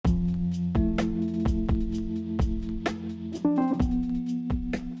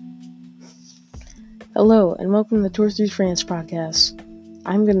Hello, and welcome to the Tour Through France podcast.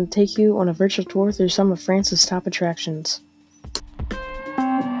 I'm going to take you on a virtual tour through some of France's top attractions.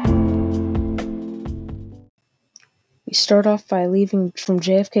 We start off by leaving from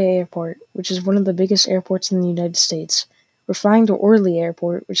JFK Airport, which is one of the biggest airports in the United States. We're flying to Orly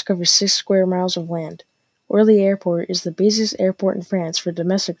Airport, which covers 6 square miles of land. Orly Airport is the busiest airport in France for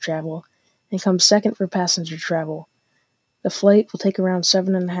domestic travel and comes second for passenger travel. The flight will take around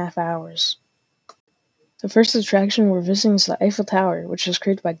 7.5 hours. The first attraction we're visiting is the Eiffel Tower, which was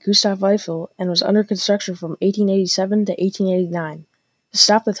created by Gustave Eiffel and was under construction from 1887 to 1889. To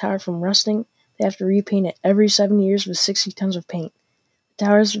stop the tower from rusting, they have to repaint it every 7 years with 60 tons of paint. The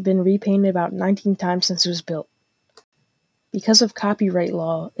tower has been repainted about 19 times since it was built. Because of copyright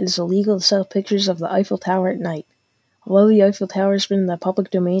law, it is illegal to sell pictures of the Eiffel Tower at night. Although the Eiffel Tower has been in the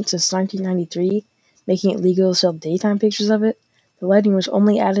public domain since 1993, making it legal to sell daytime pictures of it, the lighting was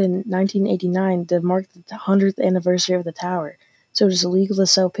only added in 1989 to mark the 100th anniversary of the tower, so it is illegal to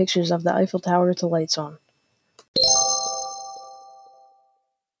sell pictures of the Eiffel Tower with the lights on.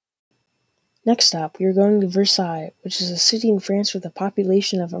 Next stop, we are going to Versailles, which is a city in France with a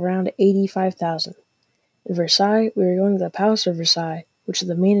population of around 85,000. In Versailles, we are going to the Palace of Versailles, which is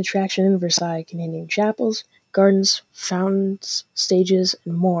the main attraction in Versailles, containing chapels, gardens, fountains, stages,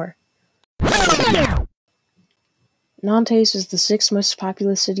 and more. Nantes is the 6th most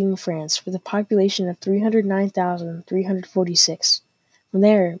populous city in France, with a population of 309,346. From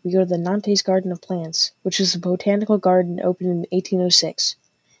there, we go to the Nantes Garden of Plants, which is a botanical garden opened in 1806.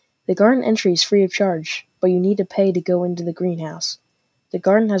 The garden entry is free of charge, but you need to pay to go into the greenhouse. The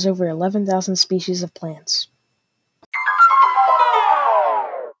garden has over 11,000 species of plants.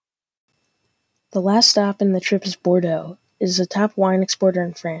 The last stop in the trip is Bordeaux. It is a top wine exporter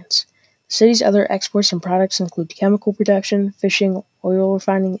in France. The city's other exports and products include chemical production, fishing, oil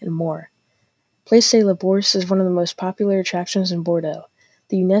refining, and more. Place de la Bourse is one of the most popular attractions in Bordeaux.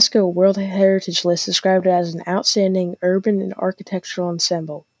 The UNESCO World Heritage List described it as an outstanding urban and architectural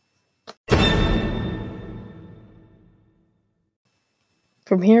ensemble.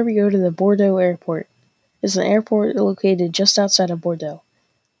 From here we go to the Bordeaux Airport. It is an airport located just outside of Bordeaux.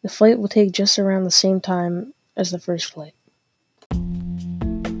 The flight will take just around the same time as the first flight.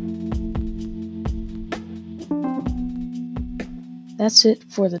 That's it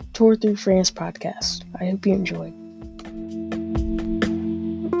for the Tour Through France podcast. I hope you enjoyed.